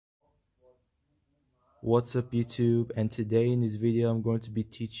What's up YouTube? And today in this video I'm going to be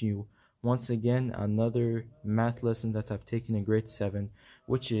teaching you once again another math lesson that I've taken in grade 7,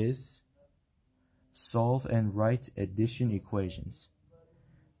 which is solve and write addition equations.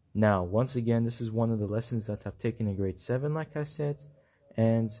 Now once again, this is one of the lessons that I've taken in grade 7, like I said,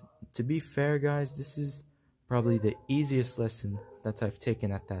 and to be fair guys, this is probably the easiest lesson that I've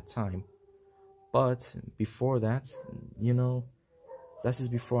taken at that time. But before that, this is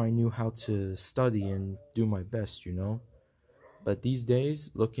before I knew how to study and do my best, But these days,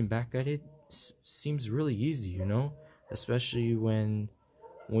 looking back at it, seems really easy, Especially when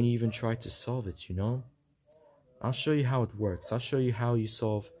you even try to solve it, I'll show you how it works. I'll show you how you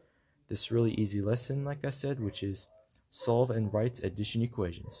solve this really easy lesson, like I said, which is solve and write addition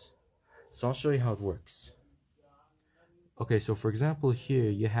equations. So I'll show you how it works. Okay, so for example, here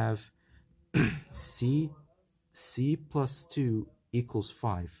you have c plus 2 equals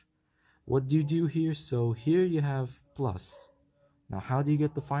 5. What do you do here? So here you have plus. Now how do you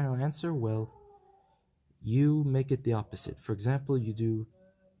get the final answer? Well, you make it the opposite. For example, you do,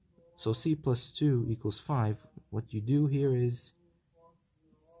 so c plus 2 equals 5. What you do here is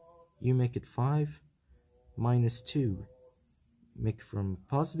you make it 5 minus 2. Make from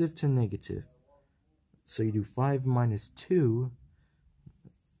positive to negative. So you do 5 minus 2,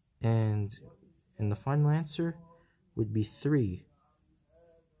 and the final answer would be 3.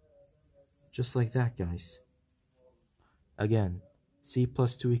 Just like that, guys. Again, c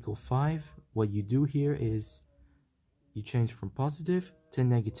plus 2 equals 5. What you do here is you change from positive to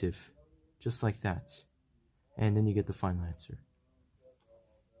negative, just like that. And then you get the final answer.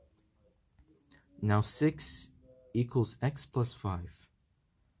 Now 6 equals x plus 5.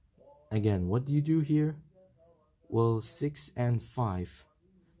 Again, what do you do here? Well, 6 and 5,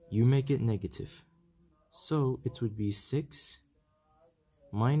 you make it negative. So it would be 6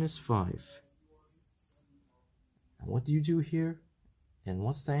 minus 5. And what do you do here? And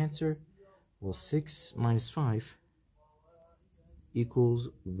what's the answer? Well, 6 minus 5 equals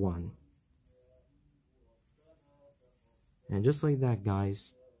 1. And just like that,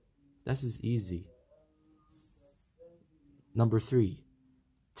 guys, this is easy. Number 3,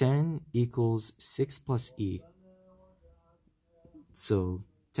 10 equals 6 plus e. So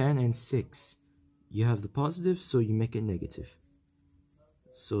 10 and 6, you have the positive, so you make it negative.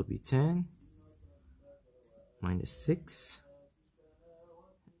 So it'll be 10 minus 6.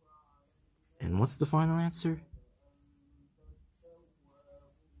 And what's the final answer?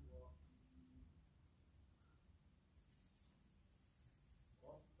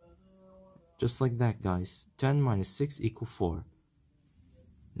 Just like that, guys. 10 minus 6 equals 4.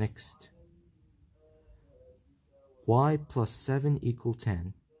 Next. Y plus 7 equals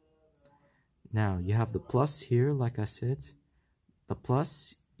 10. Now, you have the plus here, like I said. The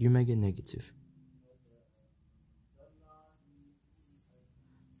plus, you make it negative.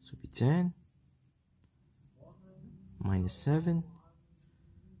 So it'll be 10 minus 7.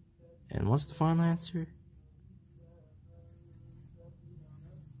 And what's the final answer?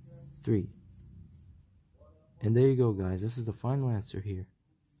 3. And there you go, guys. This is the final answer here.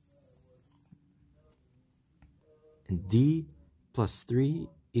 And d plus 3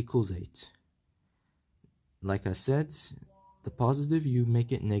 equals 8. Like I said, the positive, you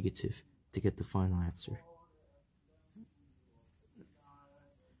make it negative to get the final answer.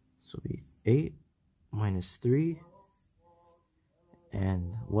 So it'll be 8 minus 3.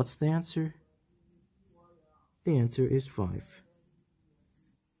 And what's the answer? The answer is 5.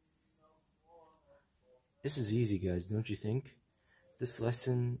 This is easy, guys, don't you think? This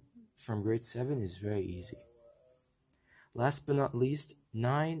lesson from grade 7 is very easy. Last but not least,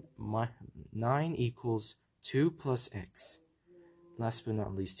 9 equals 2 plus x. Last but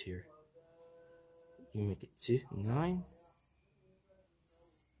not least here. You make it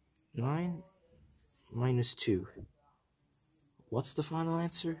 9 minus 2. What's the final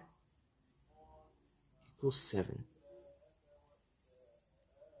answer? Equals 7.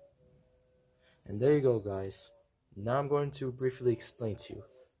 And there you go, guys. Now I'm going to briefly explain to you.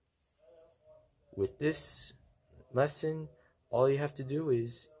 With this lesson, all you have to do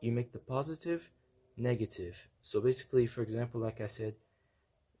is you make the positive negative. So basically, for example, like I said,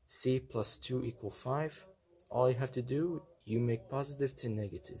 c plus 2 equals 5. All you have to do, you make positive to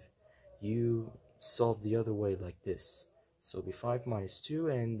negative. You solve the other way like this. So it'll be 5 minus 2,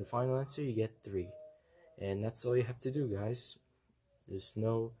 and the final answer, you get 3. And that's all you have to do, guys. There's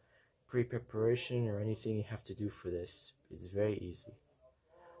no pre-preparation or anything you have to do for this. It's very easy.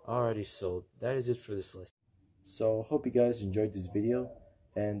 Alrighty, so that is it for this lesson. So hope you guys enjoyed this video,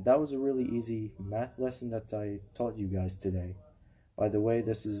 and that was a really easy math lesson that I taught you guys today. By the way,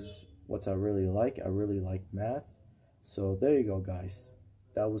 this is what I really like. I really like math. So there you go, guys.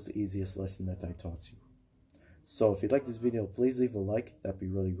 That was the easiest lesson that I taught you. So if you like this video, please leave a like. That'd be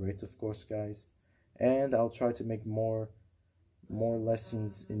really great, of course, guys. And I'll try to make more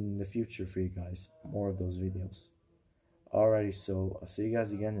lessons in the future for you guys. More of those videos. Alrighty, so I'll see you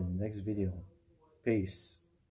guys again in the next video. Peace.